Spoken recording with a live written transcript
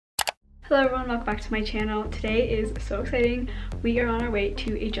Hello everyone, welcome back to my channel. Today is so exciting. We are on our way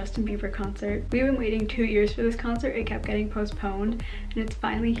to a Justin Bieber concert. We've been waiting 2 years for this concert. It kept getting postponed and it's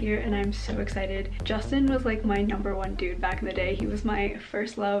finally here and I'm so excited. Justin was like my #1 dude back in the day. He was my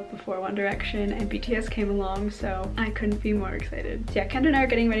first love before One Direction and BTS came along, so I couldn't be more excited. So yeah, Kendra and I are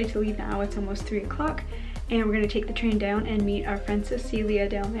getting ready to leave now. It's almost 3 o'clock. And we're gonna take the train down and meet our friend Cecilia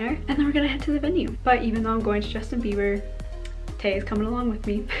down there. And then we're gonna head to the venue. But even though I'm going to Justin Bieber, Tay is coming along with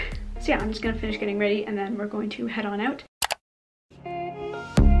me. So yeah, I'm just gonna finish getting ready and then we're going to head on out.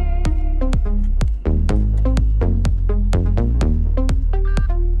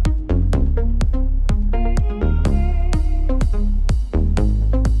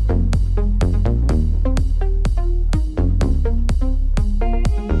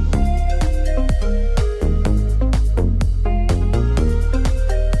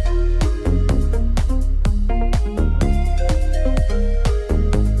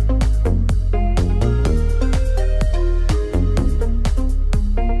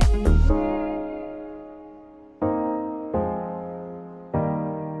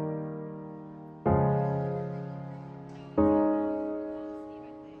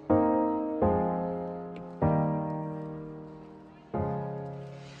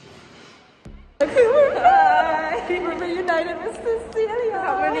 We're reunited with Cecilia.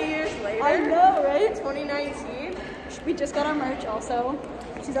 How many years later? I know, right? 2019. We just got our merch also.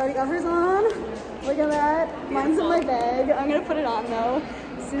 She's already got hers on. Look at that. Mine's in my bag. I'm gonna put it on though.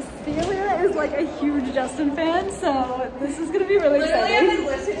 Cecilia is like a huge Justin fan, so this is gonna be really Literally, exciting. I've been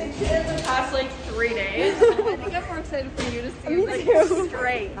listening to it the past like 3 days. I think I'm more excited for you to see Me like too.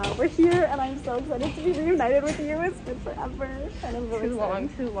 straight. We're here and I'm so excited to be reunited with you. It's been forever and I'm really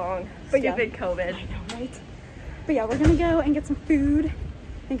excited. Too long. But yeah. Stupid COVID. I know, right? But yeah, we're gonna go and get some food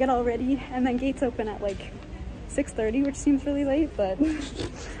and get all ready, and then gates open at like 6:30, which seems really late, but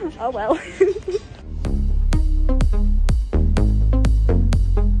oh well.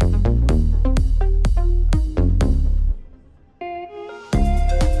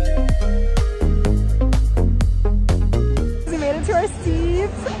 We made it to our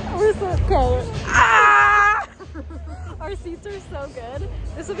seats. We're so okay. Ah! Our seats are so good.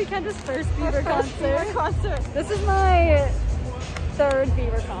 This will be Kendra's first Bieber concert. This is my 3rd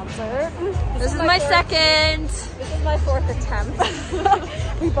Bieber concert. This is my second. This is my 4th attempt.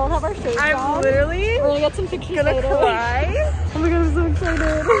 We both have our shirts on. I'm literally We're gonna get some pictures gonna later. cry. Oh my god, I'm so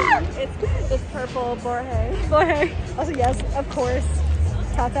excited. it's purple Borge. Also, yes, of course,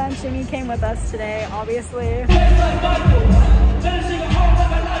 Tata and Shimmy came with us today, obviously.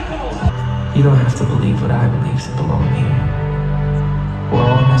 You don't have to believe what I believe to belong here. We're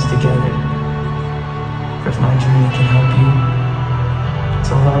all in this together. If my journey can help you,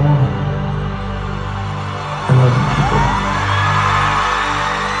 that's all I want. I love you, people.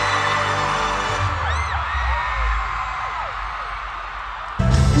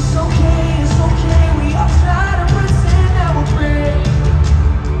 It's okay, we all try to pretend that we're great.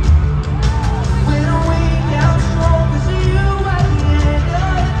 When I'm way down strong, 'cause of you at the end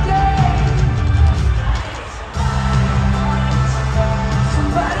of the day.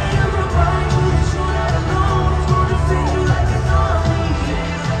 Somebody to remind you that you're not alone. It's gonna defend you like an army.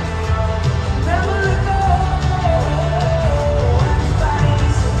 Never let go. Everybody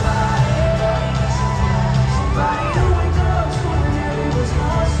needs somebody to wake up to when everyone's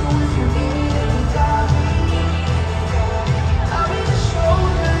gone. So if you need me, then you got me. I'll be the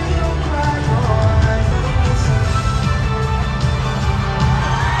shoulder you don't cry on.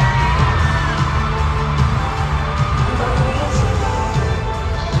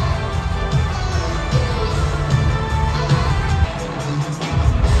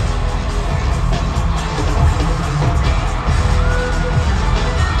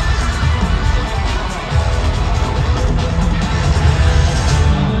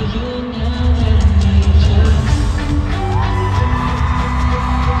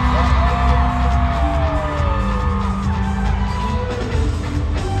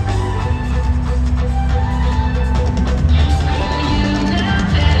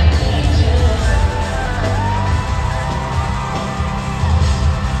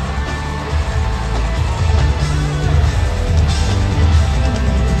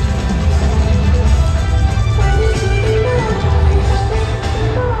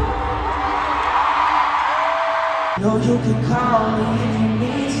 Know you can call me if you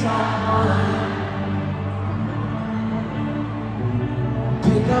need someone.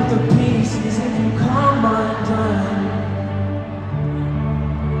 Pick up the pieces if you come undone.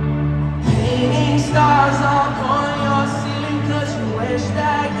 Painting stars up on your ceiling 'cause you wish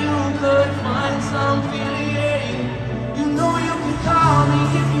that you could find some feeling. You know you can call me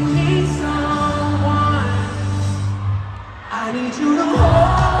if you need some.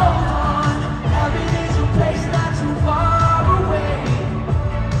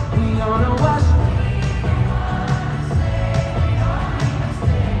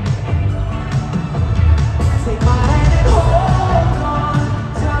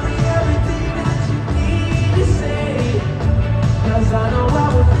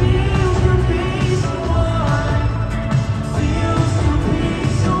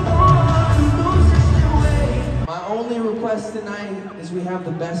 request tonight is we have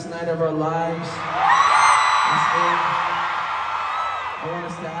the best night of our lives. That's it. I want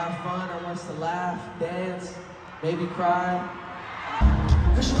us to have fun. I want us to laugh, dance, maybe cry.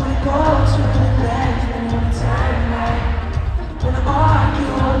 Just wanna go to the left and one time night. Wanna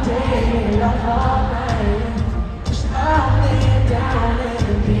argue all day and all night. Just out laying down in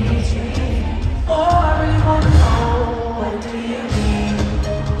the beach. Oh, I really wanna know, what do you mean?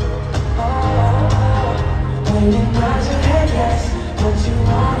 When you nod your head yes, but you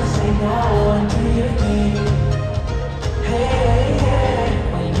wanna say no, what do you mean? Hey, hey,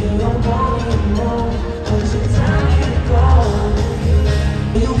 when you don't want me to move, but you tell me to go.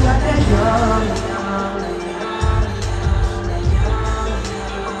 You got that young,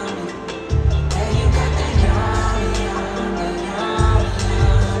 and you got that young,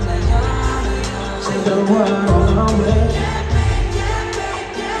 say the word on my way.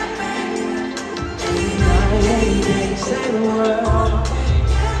 Say the word.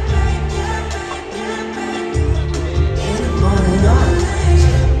 In the morning,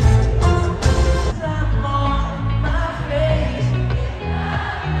 I'm on my face.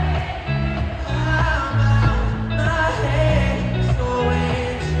 My head's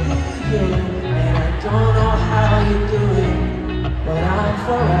going to you, and I don't know how you do it, but I'm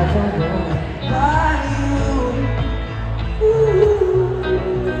forever going by you. Ooh,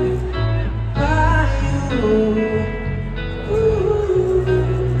 by you.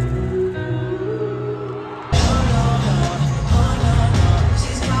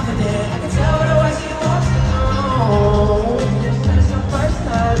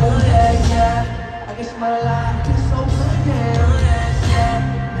 My life is so good,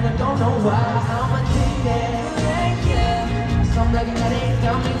 yeah. And I don't know why I'm addicted. Some lady that ain't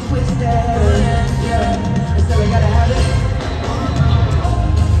got me twisted, yeah. Instead I gotta have it.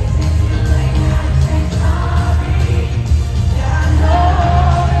 Yeah, I know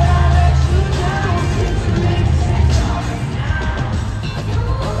that I let you down since you made me say sorry now.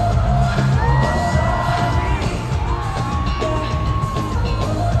 I'm sorry.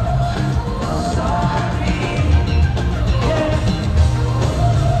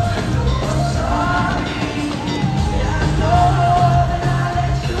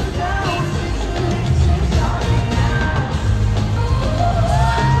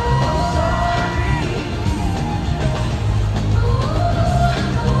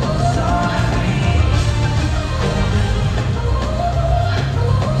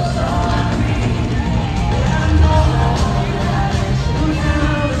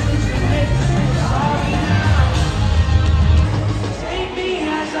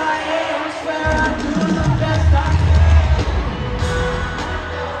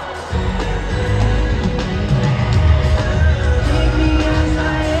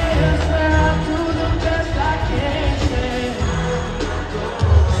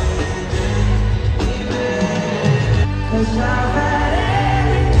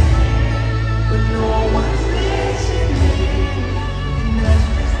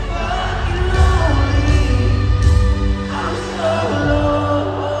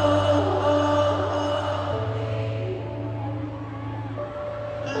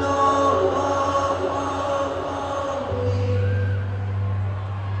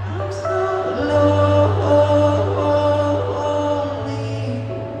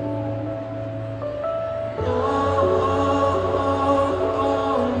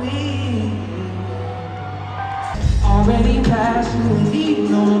 Already past you, need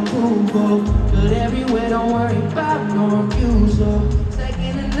no approval. Good everywhere, don't worry about no refusal.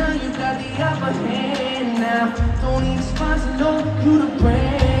 Second to none, you got the upper hand now. Don't need a sponsor, no, you the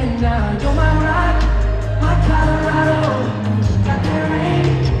brand now. You're my rock, my Colorado. Got that rain,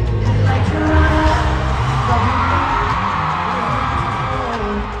 like Toronto.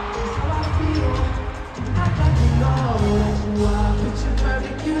 That's how I feel. I got to know that you are picture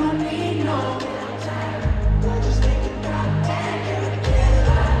perfect, you don't need no.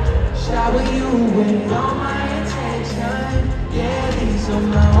 Shower you with all my attention. Yeah, these are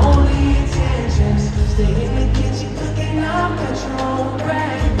my only intentions. Stay in the kitchen cooking up at your own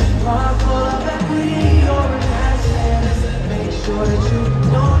bread. Car full of equity or an asset. Make sure that you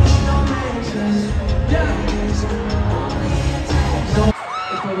don't need no mentions. Yeah, these are my only intentions.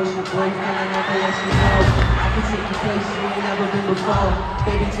 If I was your boyfriend, I never let you know. I can take you places you ain't never been before.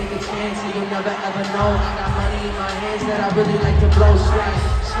 Baby, take a chance and you'll never ever know. I got money in my hands that I really like to blow.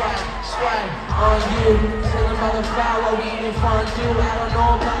 Swipe on you. Chillin' by the fire while we eating fondue. I don't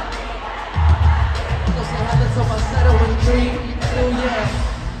know about. Don't say heaven till I settle in 3, 2, yeah.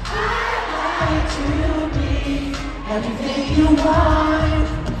 I want to be everything you want.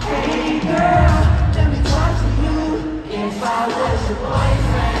 Hey girl, let me talk to you. If I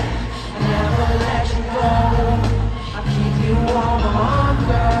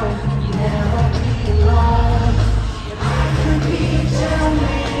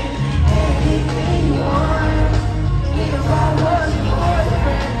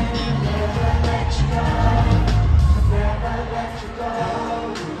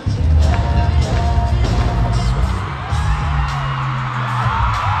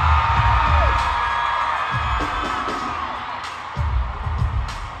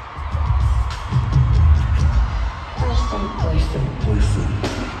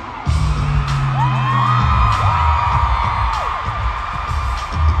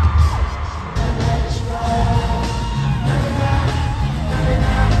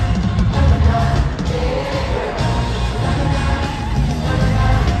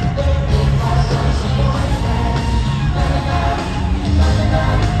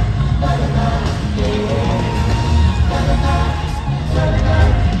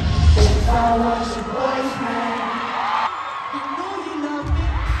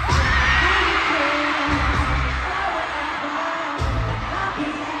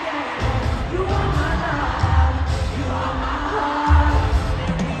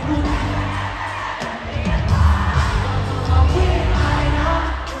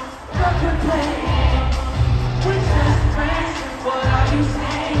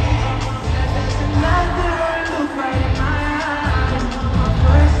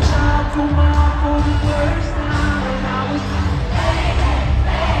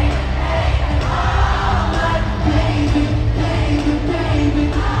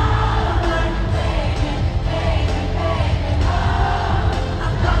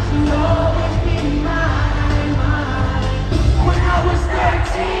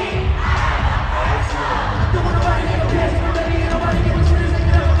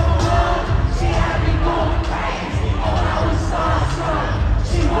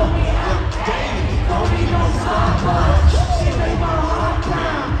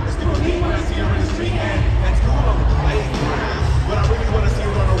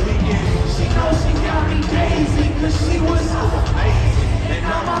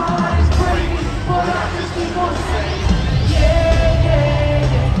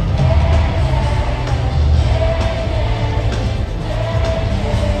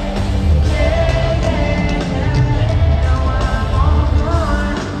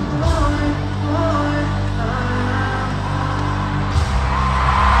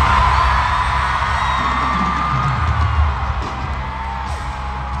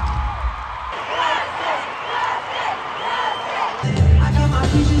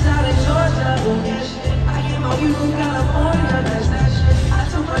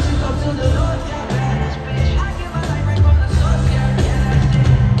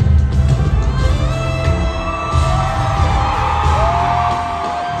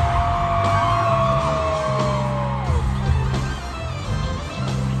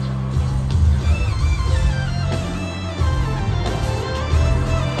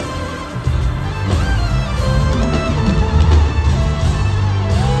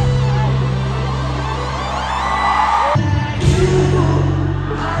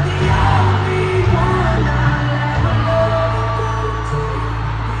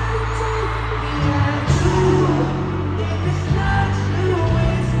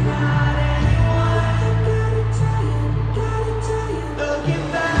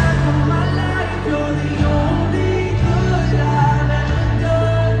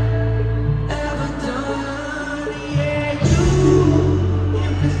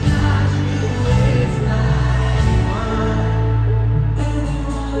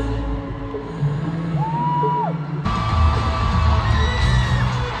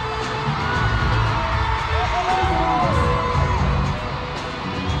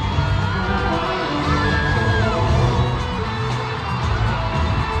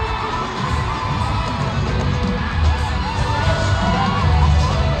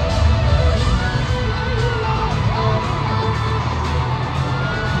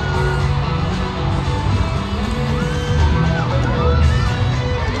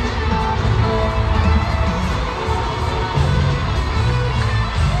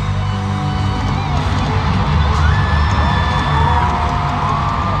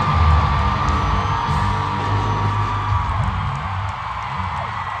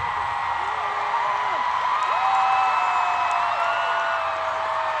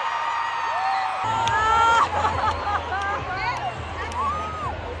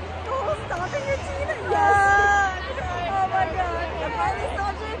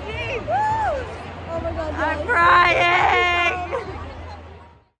I'm crying.